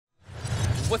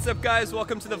What's up guys,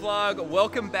 welcome to the vlog,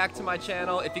 welcome back to my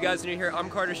channel. If you guys are new here, I'm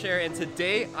Carter Share, and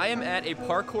today I am at a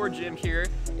parkour gym here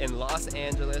in Los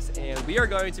Angeles, and we are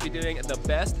going to be doing the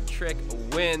best trick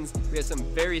wins. We have some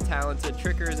very talented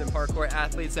trickers and parkour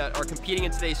athletes that are competing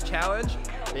in today's challenge.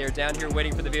 They are down here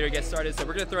waiting for the video to get started, so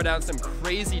we're gonna throw down some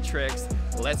crazy tricks.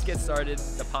 Let's get started.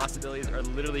 The possibilities are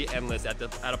literally endless at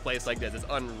a place like this. It's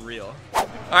unreal. All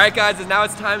right guys, and now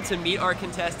it's time to meet our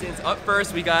contestants. Up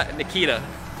first, we got Nikita.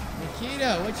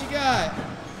 Nikita, what you got?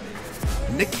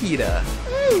 Nikita.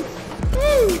 Woo!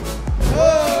 Woo!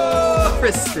 Oh!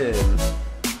 Kristen.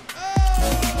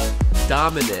 Oh!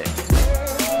 Dominic.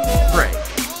 Frank.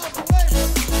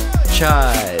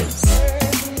 Chives.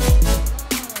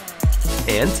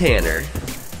 And Tanner.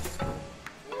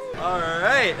 All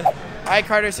right. All right,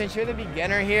 Carter, since you're the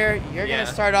beginner here, you're gonna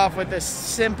start off with the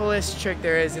simplest trick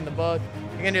there is in the book.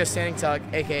 You're gonna do a standing tuck,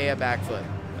 AKA a backflip.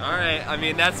 All right, I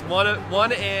mean, that's one of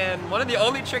the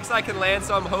only tricks I can land,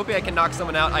 so I'm hoping I can knock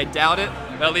someone out. I doubt it,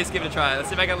 but at least give it a try. Let's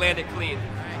see if I can land it clean. All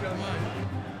right, come on.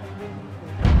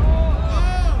 All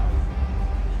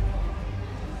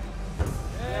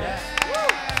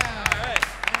right.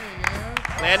 There you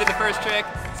go. Landed the first trick.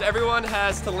 So everyone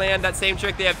has to land that same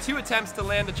trick. They have 2 attempts to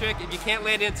land the trick. If you can't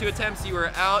land it in 2 attempts, you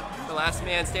are out. The last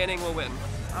man standing will win.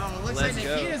 Oh, it looks Let's like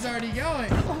go. Nikita's already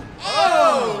going.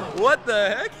 Oh! What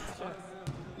the heck?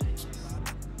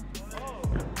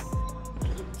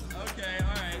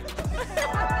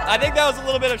 I think that was a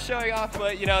little bit of showing off,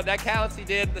 but you know, that counts. He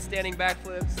did the standing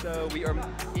backflip, so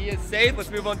he is safe. Let's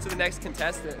move on to the next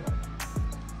contestant.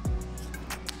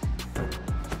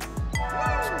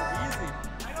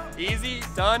 Easy,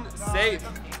 done, safe.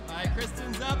 All right,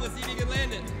 Kristen's up. Let's see if he can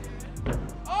land it.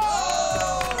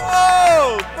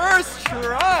 Oh! First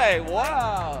try,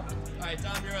 wow. All right,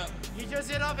 Tom, you're up. He just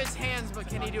hit off his hands, but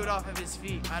can he do it off of his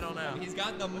feet? I don't know. He's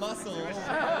got the muscles.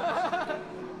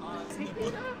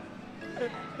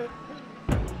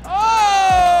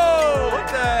 Oh! What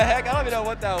the heck? I don't even know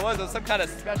what that was. It was some kind of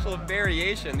special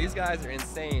variation. These guys are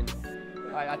insane.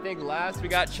 All right, I think last we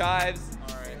got Chives.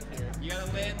 All right, here. You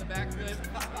gotta land the backflip.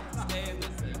 Stay in this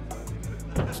thing.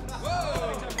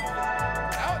 Whoa!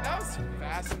 That was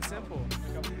fast and simple.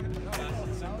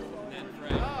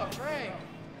 Oh, Frank.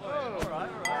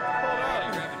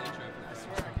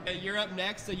 You're up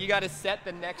next, so you got to set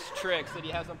the next trick. So do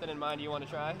you have something in mind you want to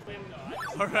try?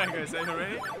 All right, guys, are you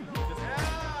ready?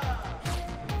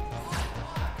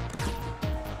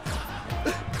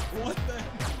 What the?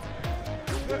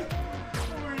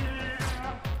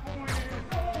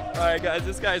 All right, guys,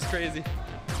 this guy's crazy.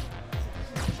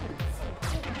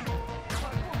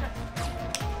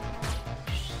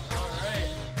 All right.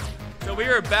 So we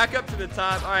are back up to the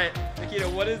top. All right, Nikita,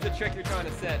 what is the trick you're trying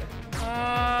to set?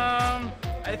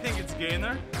 I think it's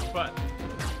gainer, but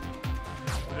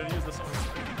we're gonna use this one.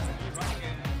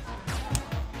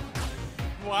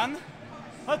 1,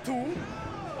 a 2,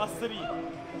 a 3.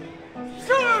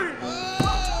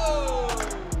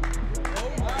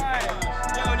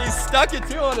 Yo, and he stuck it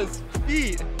too on his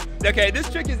feet. Okay, this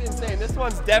trick is insane. This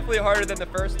one's definitely harder than the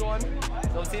first one.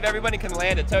 So let's see if everybody can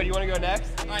land it. Toad, you want to go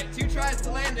next? All right, 2 tries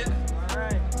to land it. All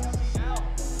right.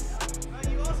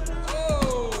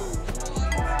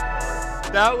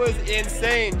 That was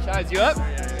insane. Chives, you up? All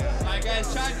right,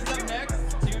 guys, Chives is up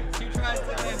next. Two tries to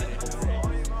land it.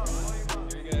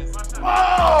 Here he goes.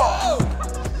 Oh!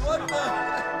 What the?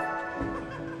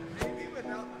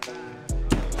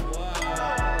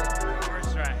 Wow.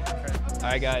 First try. All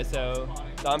right, guys, so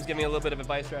Dom's giving me a little bit of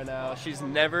advice right now. She's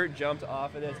never jumped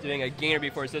off of this doing a gainer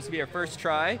before, so this will be her first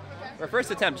try, or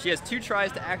first attempt. She has 2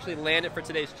 tries to actually land it for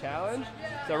today's challenge.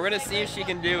 So we're gonna see if she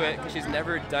can do it, because she's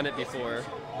never done it before.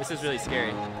 This is really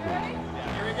scary. Here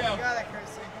we go. You got it,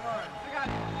 Kristen. Come on.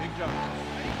 Big jump.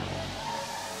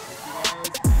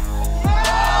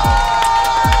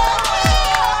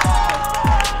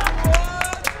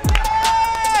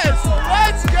 Yes!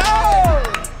 Let's go!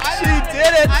 She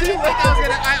did it!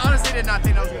 I honestly did not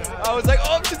think that was gonna happen. I was like,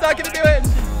 oh, she's not gonna do it!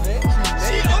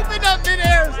 She opened up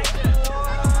midair!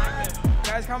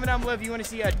 Guys, comment down below if you want to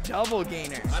see a double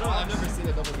gainer. I've never seen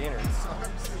a double gainer.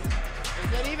 Is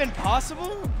that even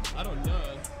possible? I don't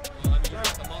know. Well, I mean,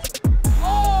 it's the muscle.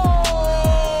 Oh!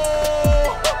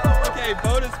 Okay,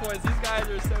 bonus points. These guys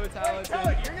are so talented.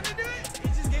 Wait, you're gonna do it? He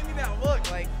just gave me that look,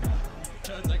 like.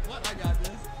 So it's like, what? I got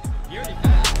this. You already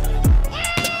passed.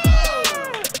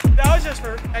 That was just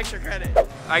for extra credit. All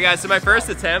right, guys. So my first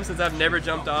attempt, since I've never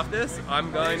jumped off this,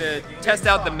 I'm going to test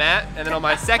out the mat, and then on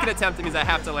my second attempt, it means I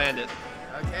have to land it.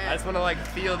 Okay. I just want to like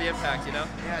feel the impact, you know?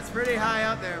 Yeah, it's pretty high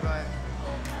up there, but.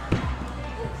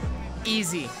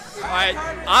 Easy. All right,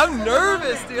 I'm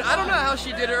nervous, dude. I don't know how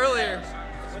she did it earlier.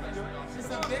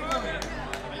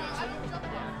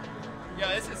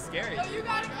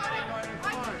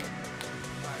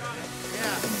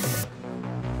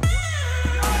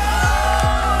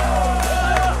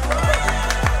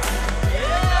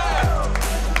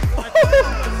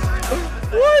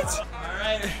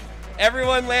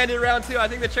 Everyone landed round 2. I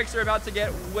think the tricks are about to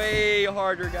get way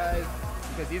harder, guys,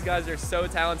 because these guys are so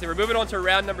talented. We're moving on to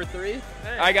round number 3. Hey.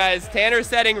 All right, guys, Tanner's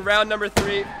setting round number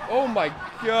 3. Oh my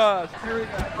gosh. Here we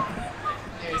go.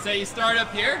 Okay, so you start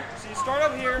up here? So you start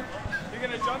up here, you're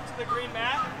gonna jump to the green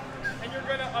mat, and you're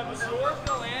gonna absorb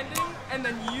the landing, and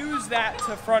then use that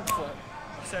to front flip.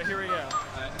 So here we go.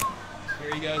 All right.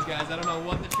 Here he goes, guys. I don't know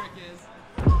what the trick is.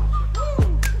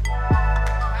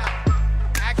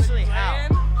 Actually, how?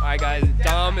 All right, guys,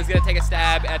 Dom is gonna take a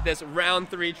stab at this round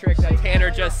 3 trick that Tanner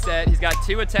just set. He's got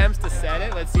 2 attempts to set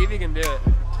it. Let's see if he can do it.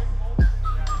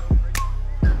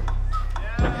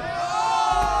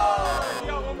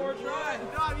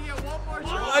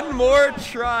 One more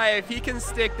try. If he can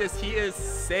stick this, he is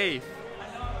safe.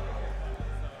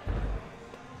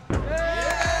 I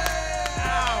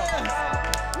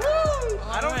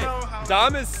don't know how.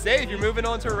 Dom is safe. You're moving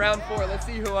on to round 4. Let's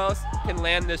see who else can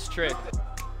land this trick.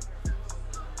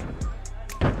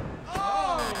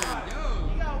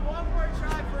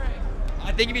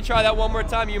 I think if you try that one more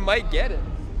time, you might get it.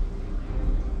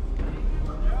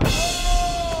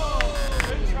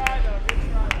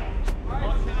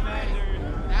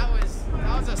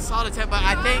 That was a solid attempt, but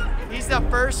I think he's the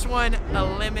first one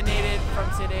eliminated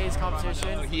from today's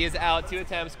competition. So he is out. 2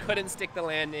 attempts, couldn't stick the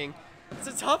landing. It's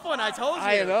a tough one, I told you.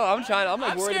 I know. I'm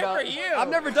like worried scared about. for you. I've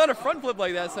never done a front flip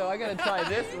like that, so I gotta try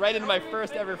this right into my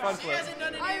first ever front flip. He hasn't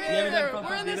done it either.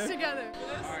 We're in this All together.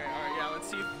 right, yeah. Let's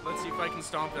see if I can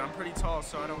stomp it. I'm pretty tall,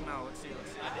 so I don't know. Let's see.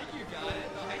 I think you got it.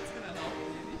 The height's gonna help you,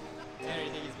 maybe. Tanner,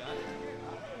 you think he's got it?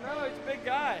 No, he's a big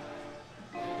guy.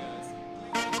 There he goes.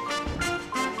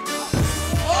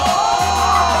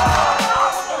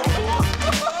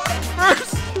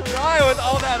 First try with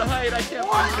all that height. I can't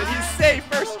believe it. He's safe.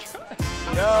 First try.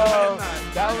 Yo,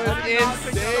 that was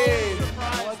insane.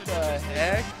 What the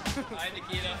heck? Hi,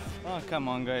 Nikita. Oh, come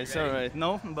on, guys. All right.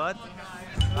 No, but.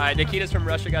 All right, Nikita's from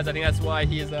Russia, guys. I think that's why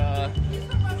he's a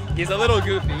little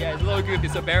goofy. Yeah, he's a little goofy.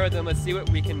 So bear with him. Let's see what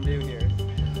we can do here.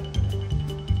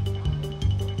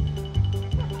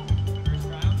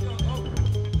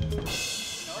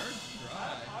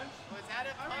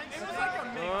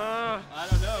 I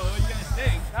don't know. What do you guys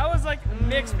think? That was like a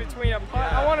mix between a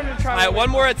putt. I want him to try. All right, one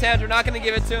more attempt. We're not going to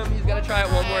give it to him. He's going to try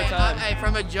it one more time. Hey,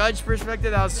 from a judge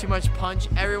perspective, that was too much punch.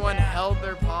 Everyone held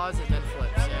their paws and then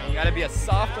flipped. So. You got to be a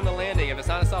soft on the landing. If it's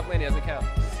not a soft landing, it doesn't count.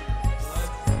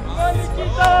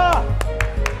 Nikita!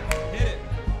 Hit it.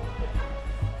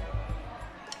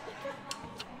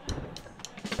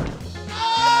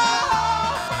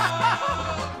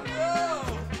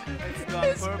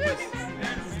 It's on purpose.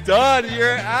 Done.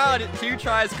 You're out. 2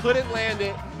 tries. Couldn't land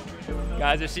it.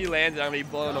 Guys, if she lands it, I'm going to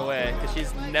be blown away because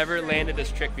she's never landed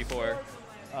this trick before.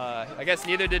 I guess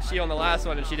neither did she on the last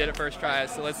one, and she did it first try.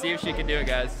 So let's see if she can do it,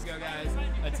 guys. Let's go, guys.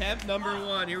 Attempt number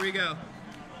 1. Here we go.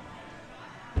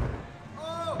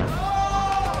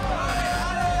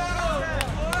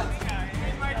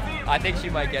 I think she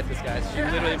might get this, guys. She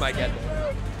literally might get this.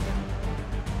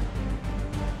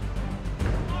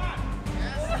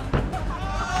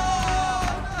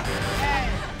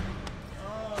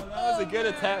 That was a good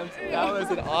attempt. That was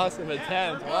an awesome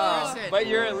attempt. Wow. But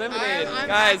you're eliminated.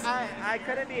 Guys, I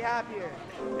couldn't be happier.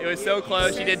 it was so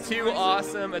close. She did 2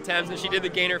 awesome attempts, and she did the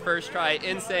gainer first try.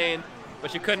 Insane. But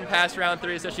she couldn't pass round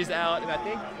 3, so she's out. And I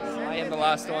think I am the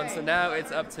last one. So now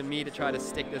it's up to me to try to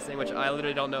stick this thing, which I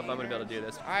literally don't know if I'm going to be able to do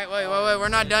this. All right, wait. We're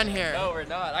not done here. No, we're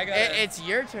not. It's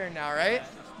your turn now, right?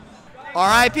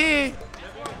 R.I.P. All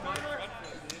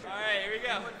right, here we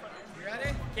go. You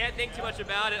ready? Can't think too much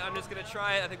about it. I'm just going to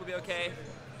try it. I think we'll be okay.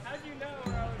 How do you know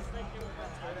where I was thinking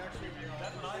would actually be?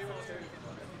 That's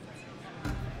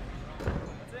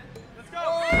it. Let's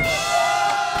go.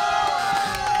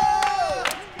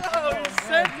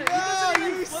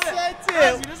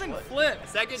 He doesn't flip.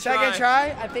 Second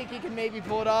try. I think he can maybe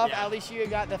pull it off. Yeah. At least you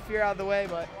got the fear out of the way,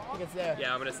 but I think it's there.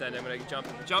 Yeah, I'm gonna send him. I'm gonna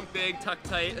jump big, tuck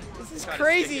tight. This is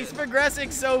crazy. He's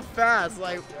progressing so fast.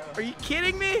 Like, are you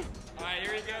kidding me? All right,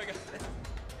 here we go.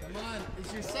 Come on.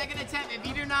 It's your second attempt. If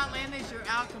you do not land this, you're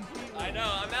out completely. I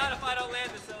know. I'm out if I don't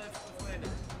land this, so let's land it.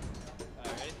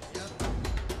 All right. Yep.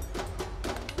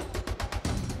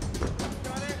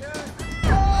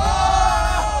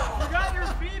 You got your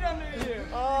feet under you.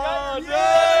 Oh,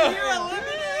 no. You're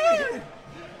eliminated.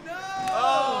 No.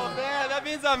 Oh, man. That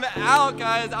means I'm out,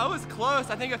 guys. I was close.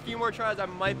 I think a few more tries, I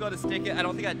might be able to stick it. I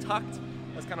don't think I tucked.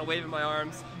 I was kind of waving my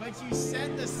arms. But you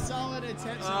set the solid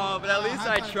attempt. Oh, but at least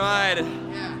I tried.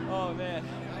 Yeah. Oh, man.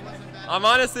 I'm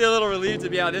honestly a little relieved to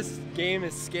be out. This game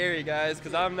is scary, guys,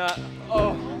 because I'm not.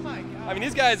 Oh my God. I mean,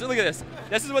 these guys, look at this.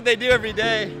 This is what they do every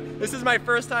day. This is my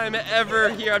first time ever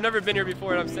here. I've never been here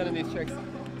before, and I'm sending these tricks.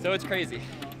 So it's crazy.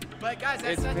 But guys,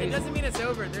 it doesn't mean it's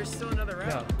over. There's still another round.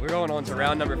 No, we're going on to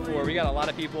round number 4. We got a lot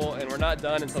of people, and we're not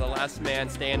done until the last man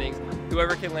standing.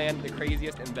 Whoever can land the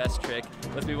craziest and best trick.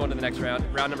 Let's move on to the next round.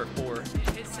 Round number 4.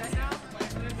 It's set now?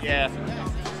 Yeah.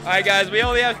 All right, guys, we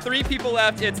only have 3 people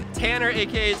left. It's Tanner,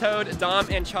 aka Toad, Dom,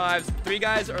 and Chives. 3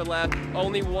 guys are left.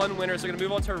 Only 1 winner. So we're gonna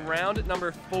move on to round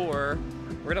number 4.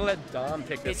 We're gonna let Dom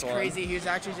pick this one. It's crazy. He was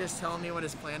actually just telling me what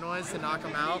his plan was to knock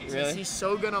him out. Really? Since he's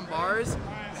so good on bars,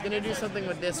 he's gonna do something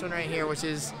with this one right here, which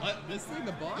is What? This thing,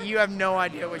 the bar? you have no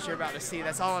idea what you're about to see.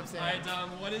 That's all I'm saying. All right,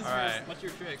 Dom. What's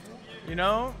your trick? You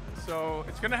know, so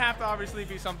it's gonna have to obviously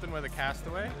be something with a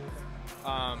castaway.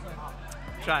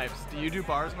 Chives, do you do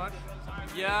bars much?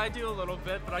 Yeah, I do a little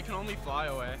bit, but I can only fly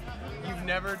away. You've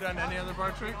never done any other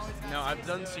bar tricks? No, I've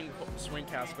done swing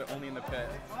cast, but only in the pit.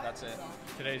 That's it.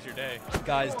 Today's your day.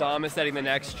 Guys, Dom is setting the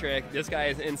next trick. This guy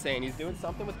is insane. He's doing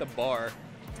something with the bar.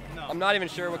 No. I'm not even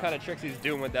sure what kind of tricks he's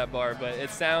doing with that bar, but it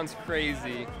sounds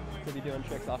crazy to be doing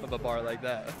tricks off of a bar like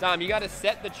that. Dom, you got to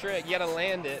set the trick. You got to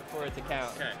land it for it to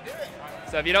count. Okay.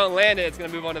 So if you don't land it, it's going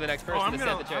to move on to the next person I'm to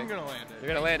set the trick. I'm gonna land it. You're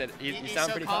going to land it. You He's sound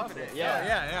so pretty confident. confident.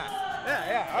 Yeah.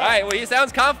 All right, well, he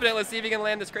sounds confident. Let's see if he can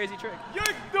land this crazy trick. You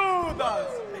do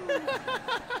this.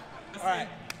 All right.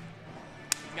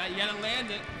 You got to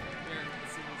land it. Here,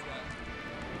 let's see what he's got.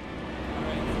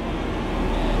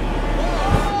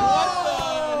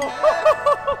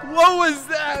 What was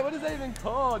that? What is that even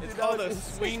called? It's Dude, that called was a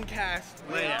swing cast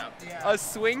layout. A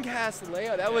swing cast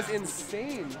layout. That was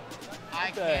insane.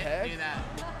 I the can't heck? do that.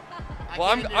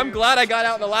 Well, I'm glad I got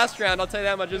out in the last round. I'll tell you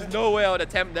that much. There's no way I would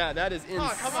attempt that. That is insane.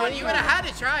 Oh, come on. You would have had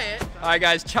to try it. All right,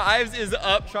 guys. Chives is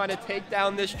up trying to take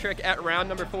down this trick at round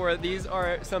number 4. These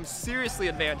are some seriously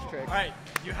advanced tricks. All right,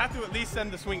 you have to at least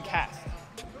send the swing cast.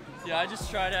 Yeah, I just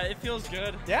tried it. It feels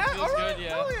good. Yeah? It feels All right. good,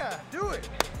 yeah. Oh yeah, do it.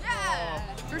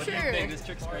 Yeah, for What do you sure. think? This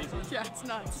trick's crazy. Yeah, it's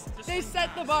nuts. They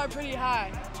set the bar pretty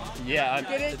high. Yeah.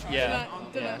 Get it? Yeah.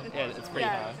 Dunno. Yeah, it's pretty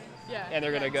Yeah. high. Yeah. And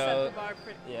they're gonna Set go- the bar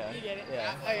pretty. Yeah. You get it?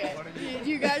 Yeah. Okay. Do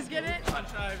you guys get it? Come on,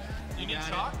 Chives. You need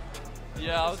chalk?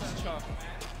 Yeah, I'll just chunk.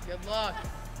 Good luck.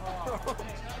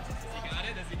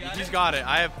 He's got it.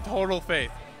 I have total faith.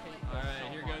 All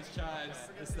right, here goes Chives.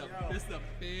 This is a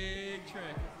big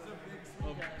trick.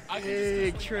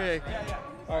 Big trick.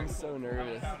 I'm so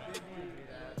nervous. Come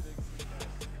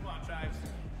on, Chives.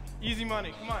 Easy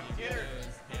money. Come on, get her.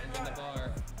 Hands in the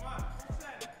bar. Come on,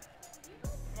 set.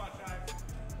 Come on, Chives.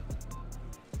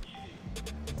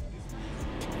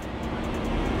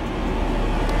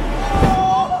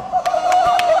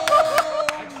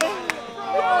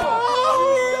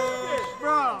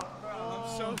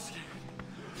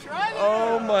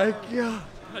 Oh my god.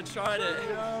 I tried it.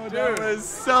 That was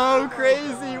so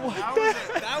crazy. What the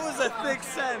heck? That was a thick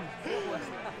send.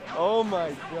 Oh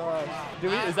my gosh.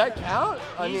 Does that count?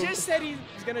 He just said he's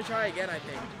going to try again, I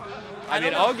think. I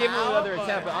mean, I'll give him another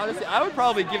attempt, but honestly, I would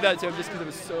probably give that to him just because it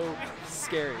was so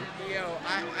scary. Yo,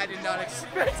 I did not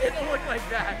expect it to look like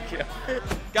that.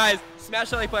 Guys, smash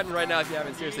that like button right now if you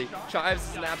haven't. Seriously, Chives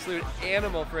is an absolute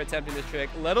animal for attempting this trick,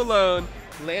 let alone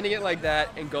landing it like that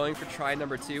and going for try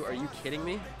number 2. Are you kidding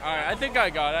me? All right, I think I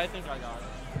got it.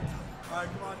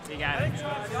 You got it.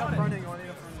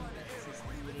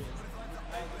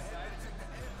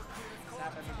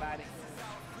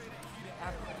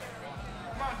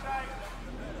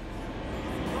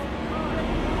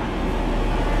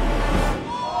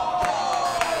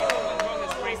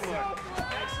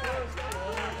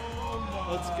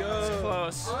 Let's go.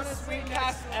 Close. Honest swing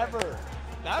cast ever.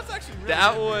 That was actually really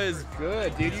That good. was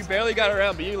good, dude. You barely got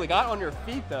around, but you got on your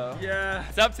feet, though. Yeah.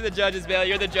 It's up to the judges, Bailey.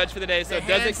 You're the judge for the day, so The it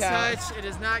doesn't hands count. touch, it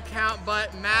does not count,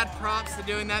 but mad props to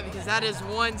doing that because that is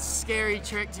one scary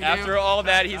trick to After do. all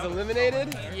that, he's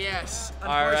eliminated. Yes, All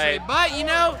unfortunately. right. But you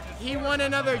know, he won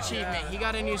another achievement. He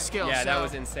got a new skill. Yeah, that so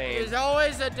was insane. There's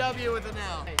always a W with an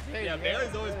L. Yeah,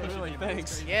 Bailey's always pushing me.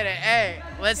 Thanks. Get it? Hey,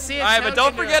 let's see if All right, but Toad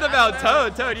don't can do forget it. about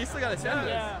Toad. Toad, you still gotta send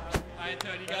this. All right,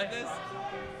 Toad, you got this?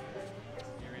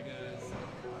 Here he goes.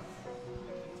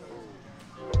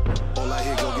 All I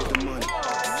hear, go get the money.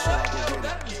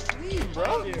 That was clean,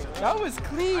 bro. That was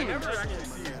clean.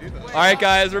 All right,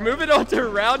 guys, we're moving on to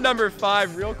round number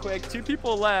 5 real quick. 2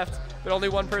 people left, but only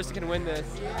 1 person can win this.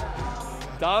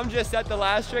 Dom just set the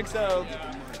last trick, so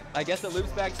I guess it loops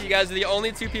back to you guys are the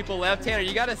only 2 people left. Tanner,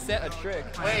 you gotta set a trick,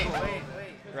 Wait.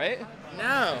 right?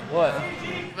 No. What?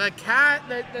 The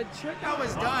trick that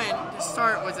was done to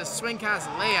start was a swing cast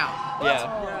layout.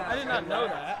 Yeah. I did not know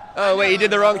that. Oh, wait, you did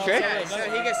the wrong trick? Yeah, so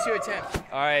he gets 2 attempts.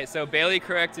 All right, so Bailey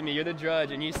corrected me. You're the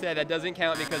judge, and you said that doesn't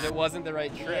count because it wasn't the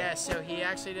right trick. Yeah, so he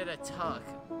actually did a tuck,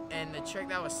 and the trick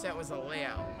that was set was a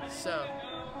layout. So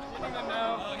He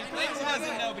claims he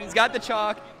doesn't know, but he's got the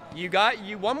chalk. You got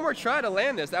one more try to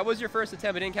land this. That was your first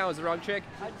attempt. It didn't count. It was the wrong trick.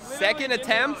 Second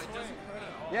attempt.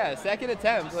 Yeah, second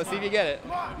attempt. Let's see if you get it.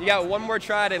 You got one more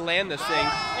try to land this thing.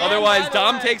 Otherwise,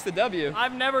 Dom takes the W.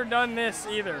 I've never done this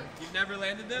either. You've never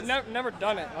landed this? Never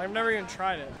done it. I've never even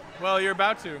tried it. Well, you're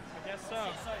about to. I guess so.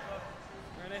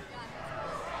 Ready?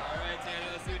 All right,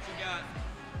 Tanner, let's see what you got.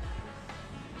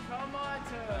 Come on,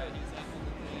 Ted.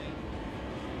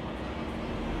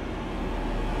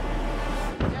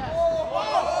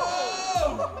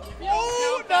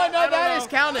 Oh, no, that is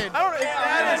counted.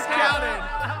 That is counted.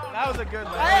 That was a good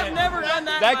one. I have never done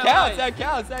that. That counts. That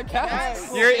counts. That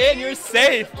counts. You're in. You're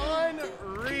safe.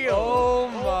 Unreal. Oh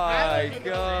my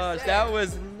gosh, that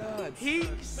was nuts. He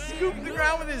scooped the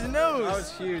ground with his nose. That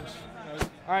was huge.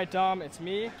 All right, Dom, it's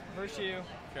me versus you.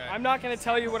 Okay. I'm not going to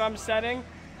tell you what I'm setting.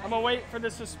 I'm going to wait for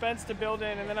the suspense to build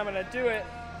in, and then I'm going to do it,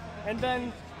 and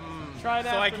then try it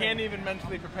out. So I can't even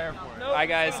mentally prepare for it. Nope. All right,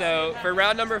 guys. So for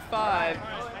round number 5, All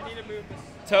right, I need to move this.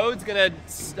 Toad's gonna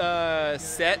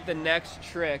set the next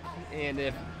trick, and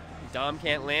if Dom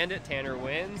can't land it, Tanner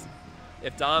wins.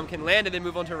 If Dom can land it, then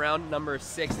move on to round number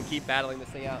 6 and keep battling this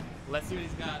thing out. Let's see what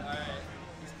he's got. All right,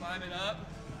 he's climbing up.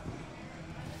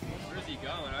 Where's he going?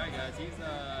 All right, guys, he's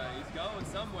going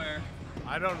somewhere.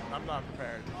 I'm not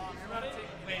prepared.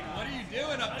 Wait, what are you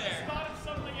doing up there? I thought of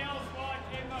something else while I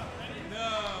came up. Ready? No,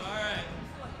 all right.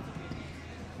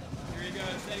 Here he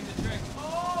goes, setting the trick.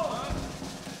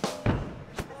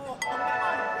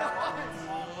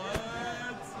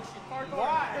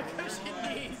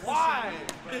 Why?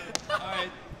 All right.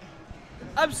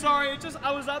 I'm sorry.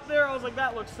 I was up there. I was like,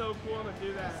 that looks so cool. I'm going to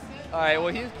do that. All right,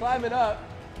 well, he's climbing up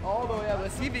all the way up.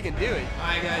 Let's see if he can do it. All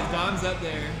right, guys, Dom's up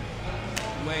there.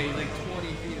 Wait, he's like 20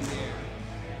 feet in the air.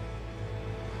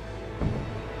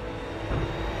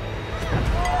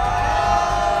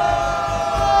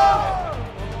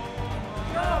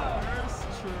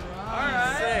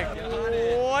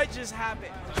 What just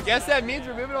happened? Guess that means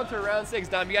we're moving on to round 6.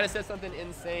 Dom, you got to set something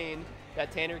insane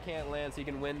that Tanner can't land so you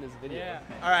can win this video. Yeah.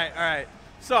 All right.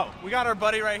 So we got our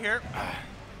buddy right here.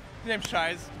 His name's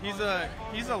Chise. He's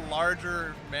a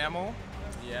larger mammal.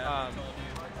 Yeah.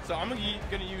 So I'm gonna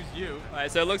use you. All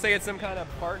right, so it looks like it's some kind of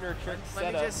partner trick Let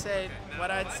setup. me just say,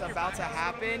 what's about to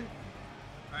happen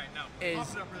All right, now is pop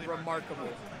it up really hard. remarkable.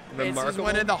 Remarkable? This is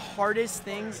one of the hardest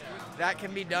things that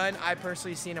can be done I've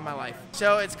personally seen in my life.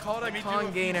 So it's called a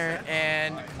con gainer,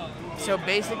 and so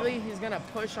basically he's gonna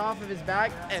push off of his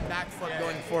back and backflip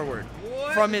going forward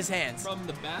from his hands. From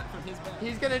the back, from his back.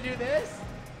 He's gonna do this,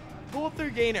 pull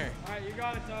through gainer. All right, you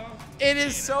got it, Dom. It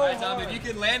is so All right, Dom, hard. if you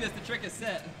can land this, the trick is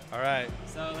set. All right.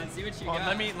 So let's see what you Hold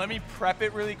got. on, let me prep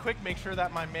it really quick. Make sure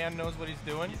that my man knows what he's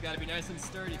doing. He's got to be nice and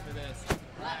sturdy for this.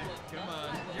 Come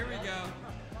on, here we go.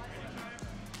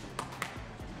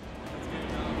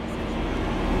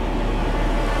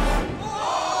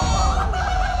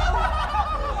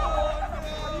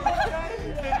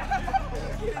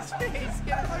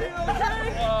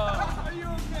 Are you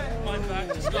okay? My back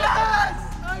just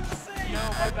Yes! I'm safe! No,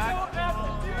 my back. You don't have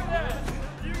to do that!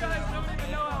 You guys don't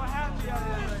even know how happy I am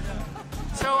right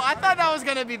now. So I thought that was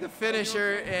gonna be the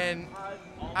finisher, and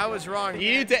I was wrong.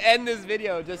 You need to end this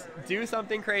video. Just do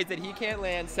something crazy that he can't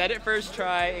land, set it first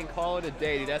try, and call it a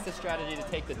day. Dude, that's the strategy to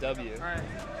take the W. All right.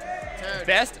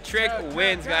 Best trick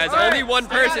wins, guys. All right, Only one I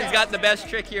got person's it. got the best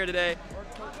trick here today.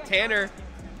 Tanner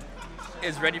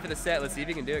is ready for the set. Let's see if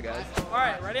he can do it, guys. All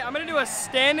right, ready? I'm gonna do a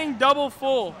standing double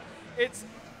full. It's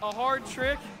a hard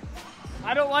trick.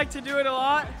 I don't like to do it a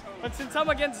lot, but since I'm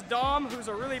against Dom, who's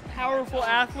a really powerful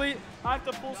athlete, I have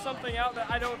to pull something out that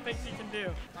I don't think he can do.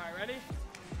 All right, ready?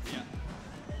 Yeah.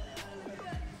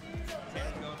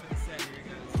 Tanner's going for the set. Here he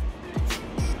goes.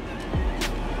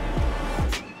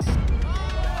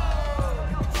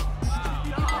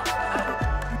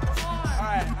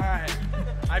 All right.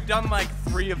 I've done like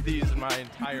 3 of these in my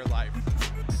entire life.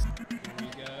 Here we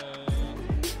go.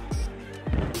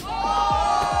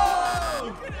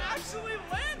 You can actually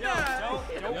land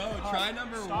Yo, try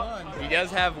number 1. He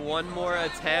does have one more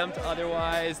attempt,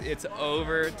 otherwise it's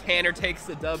over. Tanner takes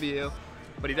the W,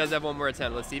 but he does have one more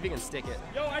attempt. Let's see if he can stick it.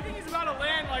 Yo, I think he's about to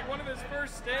land like one of his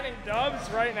first standing dubs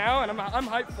right now, and I'm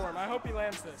hyped for him. I hope he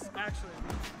lands this, actually.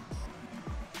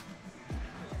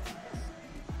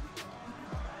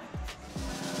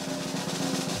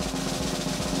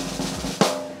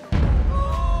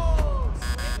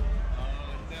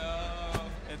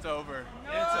 It's over.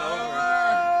 It's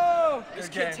over. This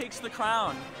kid takes the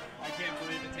crown. I can't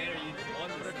believe it, Tanner. You won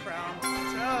the Crown.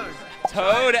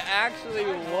 Toad actually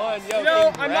won. Yo, You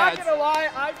know, congrats. I'm not gonna lie,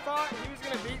 I thought he was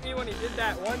gonna beat me when he did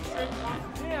that one trick off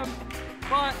of him,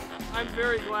 but I'm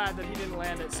very glad that he didn't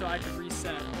land it so I could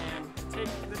reset, and take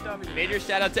the W. Major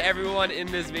shout out to everyone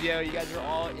in this video. You guys are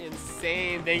all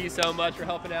insane. Thank you so much for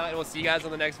helping out, and we'll see you guys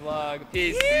on the next vlog.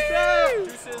 Peace. Peace out.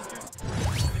 Deuces.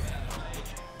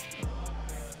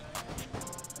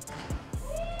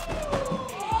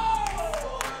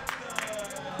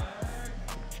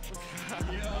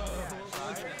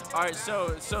 All right,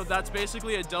 so that's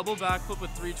basically a double backflip with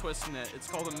 3 twists in it. It's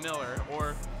called a Miller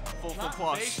or full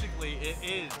plus. Basically, it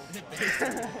is.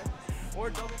 Or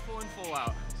double full and full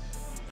out.